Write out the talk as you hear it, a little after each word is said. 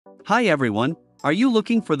Hi everyone, are you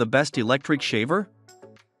looking for the best electric shaver?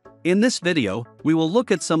 In this video, we will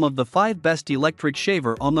look at some of the 5 best electric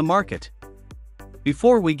shaver on the market.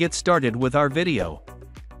 Before we get started with our video,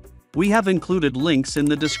 we have included links in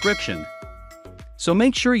the description. So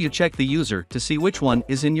make sure you check the user to see which one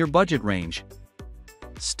is in your budget range.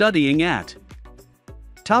 Studying at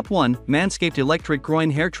Top 1, MANSCAPED Electric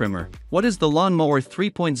Groin Hair Trimmer. What is the Lawnmower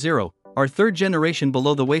 3.0? Our third generation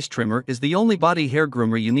below-the-waist trimmer is the only body hair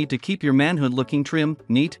groomer you need to keep your manhood looking trim,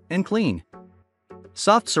 neat, and clean.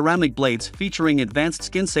 Soft ceramic blades featuring advanced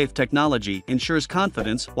skin-safe technology ensures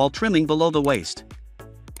confidence while trimming below the waist.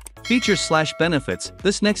 Features/benefits: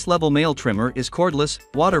 this next-level male trimmer is cordless,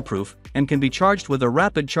 waterproof, and can be charged with a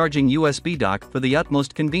rapid-charging USB dock for the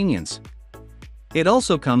utmost convenience. It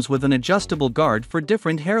also comes with an adjustable guard for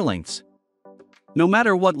different hair lengths. No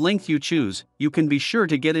matter what length you choose, you can be sure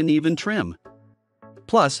to get an even trim.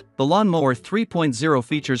 Plus, the Lawnmower 3.0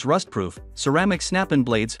 features rust-proof, ceramic snap-in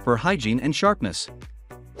blades for hygiene and sharpness.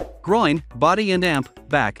 Groin, body and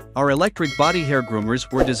back. Our electric body hair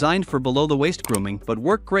groomers were designed for below-the-waist grooming but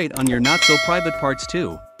work great on your not-so-private parts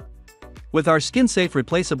too. With our skin-safe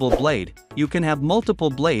replaceable blade, you can have multiple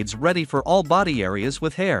blades ready for all body areas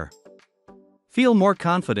with hair. Feel more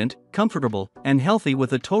confident, comfortable, and healthy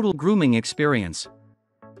with a total grooming experience.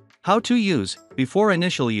 How to use: before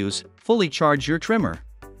initial use, fully charge your trimmer.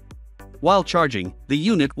 While charging, the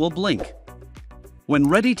unit will blink. When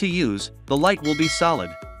ready to use, the light will be solid.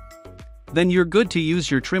 Then you're good to use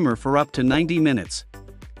your trimmer for up to 90 minutes.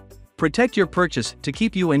 Protect your purchase to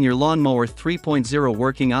keep you and your Lawnmower 3.0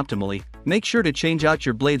 working optimally. Make sure to change out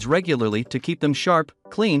your blades regularly to keep them sharp,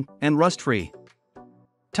 clean, and rust-free.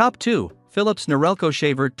 Top 2. Philips Norelco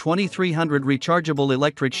Shaver 2300 Rechargeable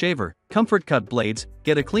Electric Shaver. Comfort cut blades,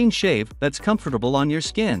 get a clean shave that's comfortable on your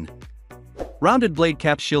skin. Rounded blade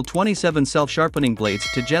caps shield 27 self-sharpening blades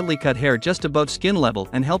to gently cut hair just above skin level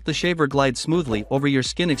and help the shaver glide smoothly over your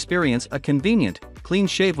skin. Experience a convenient, clean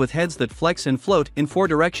shave with heads that flex and float in 4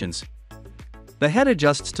 directions. The head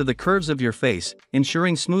adjusts to the curves of your face,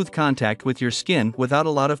 ensuring smooth contact with your skin without a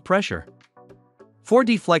lot of pressure.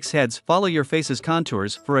 4D flex heads follow your face's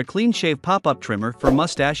contours for a clean shave. Pop-up trimmer for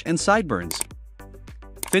mustache and sideburns.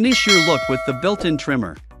 Finish your look with the built-in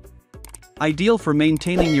trimmer. Ideal for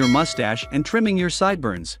maintaining your mustache and trimming your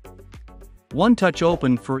sideburns. One touch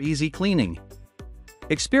open for easy cleaning.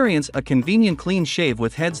 Experience a convenient clean shave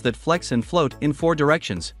with heads that flex and float in 4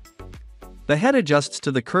 directions. The head adjusts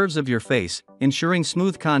to the curves of your face, ensuring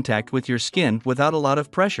smooth contact with your skin without a lot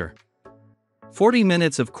of pressure. 40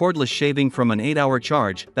 minutes of cordless shaving from an 8-hour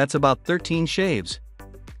charge, that's about 13 shaves.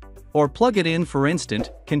 Or plug it in for instant,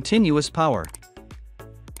 continuous power.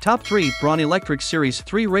 Top 3. Braun Electric Series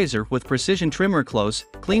 3 Razor with Precision Trimmer. Close,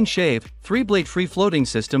 clean shave, 3-blade free-floating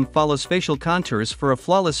system follows facial contours for a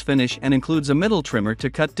flawless finish and includes a middle trimmer to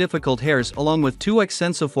cut difficult hairs along with 2x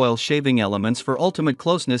Sensofoil shaving elements for ultimate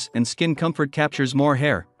closeness and skin comfort. Captures more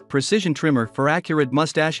hair. Precision trimmer for accurate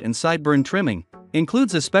mustache and sideburn trimming.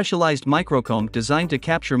 Includes a specialized microcomb designed to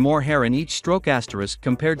capture more hair in each stroke. *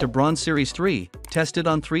 compared to Braun Series 3, tested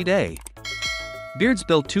on 3-day. Beards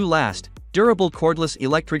built to last. Durable cordless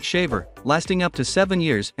electric shaver, lasting up to 7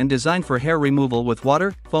 years and designed for hair removal with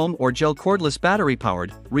water, foam or gel. Cordless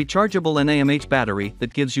battery-powered, rechargeable NAMH battery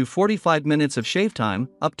that gives you 45 minutes of shave time,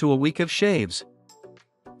 up to a week of shaves.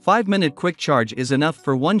 5-minute quick charge is enough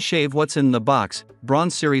for 1 shave. What's in the box? Braun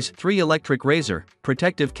Series 3 Electric Razor,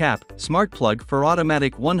 protective cap, smart plug for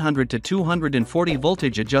automatic 100 to 240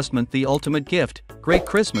 voltage adjustment. The ultimate gift, great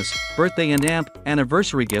Christmas, birthday and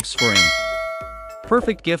anniversary gifts for him.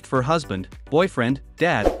 Perfect gift for husband, boyfriend,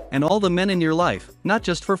 dad, and all the men in your life, not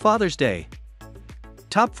just for Father's Day.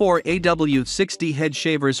 Top 4 AW60 Head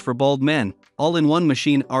Shavers for Bald Men. All-in-one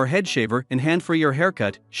machine. Our head shaver in hand for your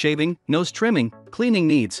haircut, shaving, nose trimming, cleaning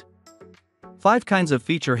needs. 5 kinds of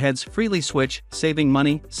feature heads. Freely switch, saving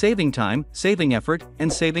money, saving time, saving effort,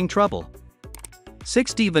 and saving trouble.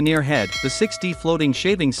 6D Veneer Head. The 6D floating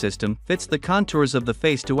shaving system fits the contours of the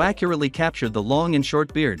face to accurately capture the long and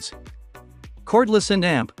short beards. Cordless and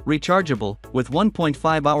rechargeable, with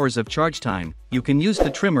 1.5 hours of charge time, you can use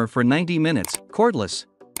the trimmer for 90 minutes, cordless.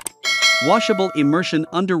 Washable Immersion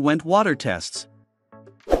underwent water tests.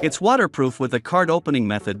 It's waterproof with a card opening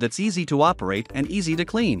method that's easy to operate and easy to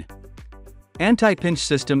clean. Anti-pinch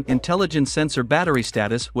system. Intelligent sensor. Battery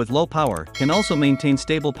status with low power can also maintain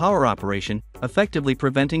stable power operation, effectively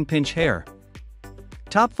preventing pinch hair.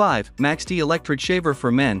 Top 5. MAXD Electric Shaver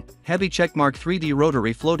for Men. Heavy checkmark 3D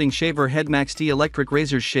rotary floating shaver head. MAXD Electric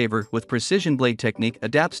Razor shaver with precision blade technique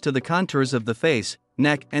adapts to the contours of the face,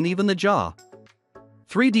 neck, and even the jaw.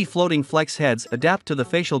 3D floating flex heads adapt to the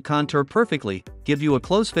facial contour perfectly, give you a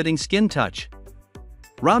close-fitting skin touch.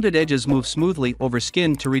 Rounded edges move smoothly over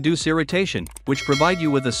skin to reduce irritation, which provide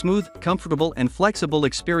you with a smooth, comfortable and flexible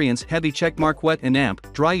experience. Heavy checkmark wet and amp,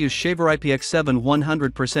 dry use shaver IPX7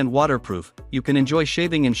 100% waterproof, you can enjoy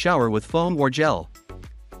shaving in shower with foam or gel.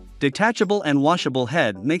 Detachable and washable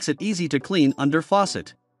head makes it easy to clean under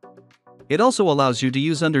faucet. It also allows you to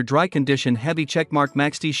use under dry condition. Heavy checkmark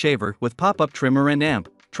MAXD shaver with pop-up trimmer and amp,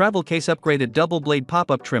 travel case upgraded double blade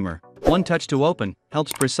pop-up trimmer. One touch to open,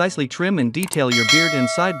 helps precisely trim and detail your beard and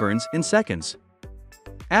sideburns in seconds.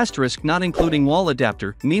 Asterisk not including wall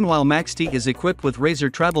adapter. Meanwhile, MAXD is equipped with razor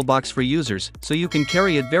travel box for users, so you can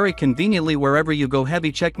carry it very conveniently wherever you go.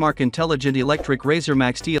 Heavy checkmark intelligent electric razor.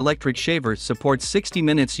 MAXD electric shaver supports 60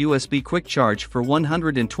 minutes USB quick charge for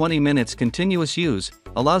 120 minutes continuous use,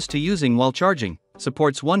 allows to using while charging,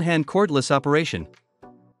 supports one-hand cordless operation.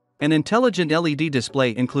 An intelligent LED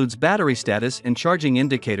display includes battery status and charging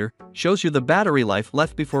indicator, shows you the battery life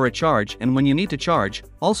left before a charge and when you need to charge.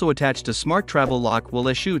 Also attached to smart travel lock will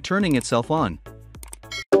issue turning itself on.